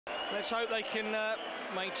Let's hope they can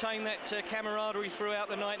maintain that camaraderie throughout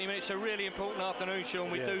the 90 minutes. A really important afternoon, Sean.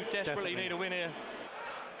 We do desperately need a win here.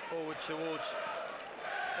 Forward towards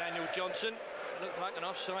Daniel Johnson. Looked like an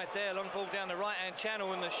offside there. Long ball down the right-hand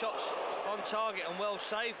channel, and the shot's on target and well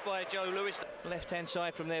saved by Joe Lewis. Left-hand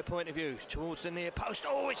side from their point of view towards the near post.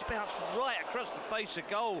 Oh, it's bounced right across the face of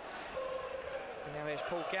goal. And now here's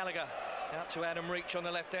Paul Gallagher. Out to Adam Reach on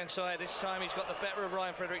the left-hand side. This time he's got the better of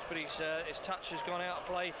Ryan Fredericks, but his touch has gone out of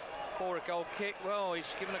play for a goal kick. Well,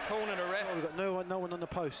 he's given a corner to ref. Oh, we've got no one on the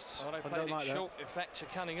posts. Oh, they played it short, in fact, to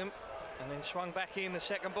Cunningham, and then swung back in. The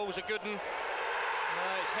second ball's a good one.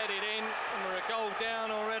 It's headed in, and we're a goal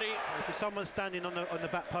down already. So someone's standing on the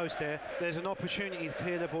back post there. There's an opportunity to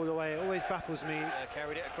clear the ball away. It always baffles me.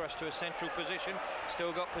 Carried it across to a central position.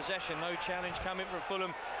 Still got possession. No challenge coming from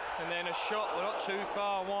Fulham. And then a shot, well, not too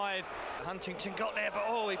far wide. Huntington got there, but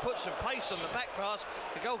he put some pace on the back pass.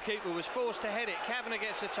 The goalkeeper was forced to head it. Kavanagh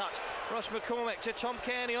gets the touch. Ross McCormack to Tom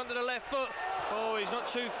Kearney onto the left foot. Oh, he's not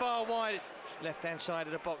too far wide. Left-hand side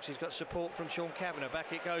of the box, he's got support from Sean Kavanagh.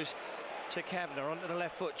 Back it goes to Kavanagh onto the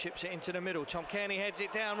left foot, chips it into the middle. Tom Kearney heads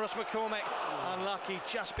it down. Ross McCormack unlucky,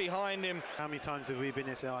 just behind him. How many times have we been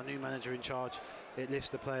here? Our new manager in charge, it lifts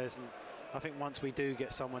the players, and I think once we do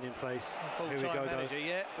get someone in place, full-time manager,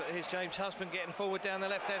 yeah. But here's James Husband getting forward down the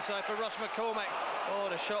left-hand side for Ross McCormack. Oh,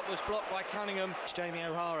 the shot was blocked by Cunningham. It's Jamie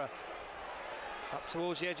O'Hara up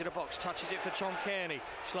towards the edge of the box, touches it for Tom Kearney,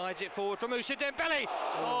 slides it forward for Moussa Dembele.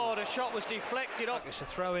 Oh, the shot was deflected off. It's a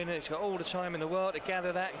throw in, and it's got all the time in the world to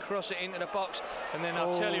gather that and cross it into the box. And then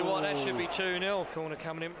I'll tell you what, that should be 2-0. Corner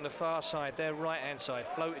coming in from the far side, their right-hand side,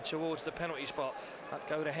 floated towards the penalty spot. Up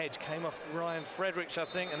go the heads, came off Ryan Fredericks, I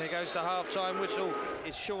think, and there goes the half-time whistle.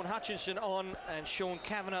 It's Sean Hutchinson on and Sean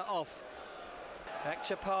Kavanagh off. Back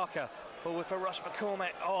to Parker. Forward for Ross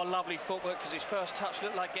McCormack. Oh, lovely footwork, because his first touch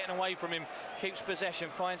looked like getting away from him. Keeps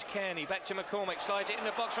possession, finds Kearney. Back to McCormack, slides it in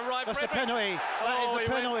the box and Ryan Fredericks. That's a penalty. That is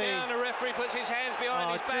a penalty. Went down, the referee puts his hands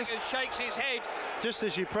behind his back and shakes his head. Just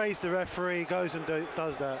as you praise the referee, goes and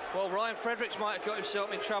does that. Well, Ryan Fredericks might have got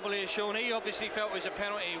himself in trouble here, Sean. He obviously felt it was a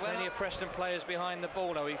penalty. Many of Preston players behind the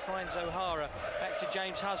ball, though. He finds O'Hara. Back to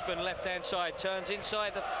James Husband, left-hand side. Turns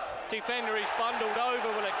inside the defender. He's bundled over.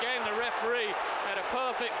 Well, again, the referee had a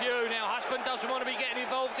perfect view. Now, Husband doesn't want to be getting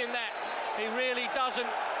involved in that. He really doesn't.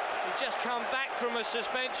 He's just come back from a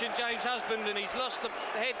suspension, James Husband, and he's lost the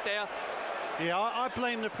head there. Yeah, I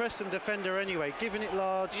blame the Preston defender anyway, giving it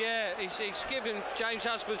large. Yeah, he's given James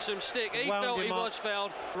Husband some stick. He felt he was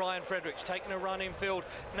fouled. Ryan Fredericks taking a run in field.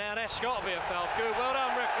 Now that's got to be a foul. Good, well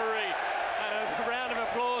done, referee. And a round of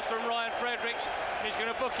applause from Ryan Fredericks. He's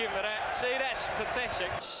going to book him for that. See, that's pathetic.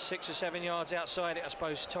 6 or 7 yards outside it, I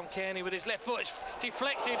suppose. Tom Kearney with his left foot. It's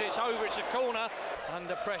deflected. It's over. It's a corner.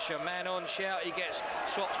 Under pressure. Man on shout. He gets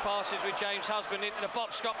swaps passes with James Husband into the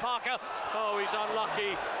box. Scott Parker. Oh, he's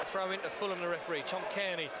unlucky. Throw into Fulham, the referee. Tom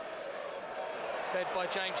Kearney. Fed by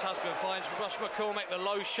James Husband, finds Ross McCormack, the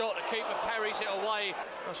low shot, the keeper parries it away.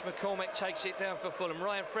 Ross McCormack takes it down for Fulham.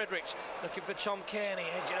 Ryan Fredericks looking for Tom Kearney,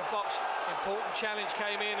 edge of the box. Important challenge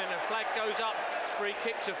came in and the flag goes up. Free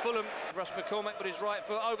kick to Fulham. Ross McCormack with his right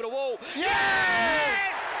foot over the wall.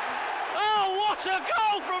 Yes! Oh, what a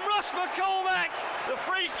goal from Ross McCormack! The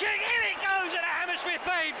free kick, in it goes at the Hammersmith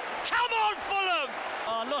end. Come on, Fulham!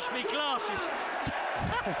 Oh, I lost me glasses.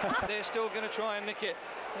 They're still going to try and nick it.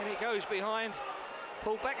 And it goes behind.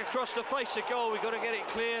 Pulled back across the face of goal. We've got to get it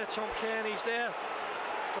clear. Tom Kearney's there.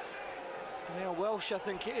 Now Welsh, I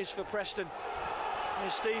think it is, for Preston.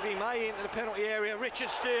 There's Stevie May into the penalty area. Richard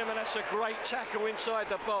Stearman, that's a great tackle inside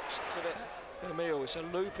the box. Emile, it's a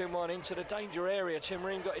looping one into the danger area. Tim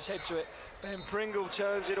Ream got his head to it. Ben Pringle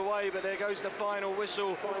turns it away, but there goes the final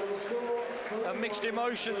whistle. Mixed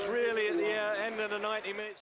emotions really at the end of the 90 minutes.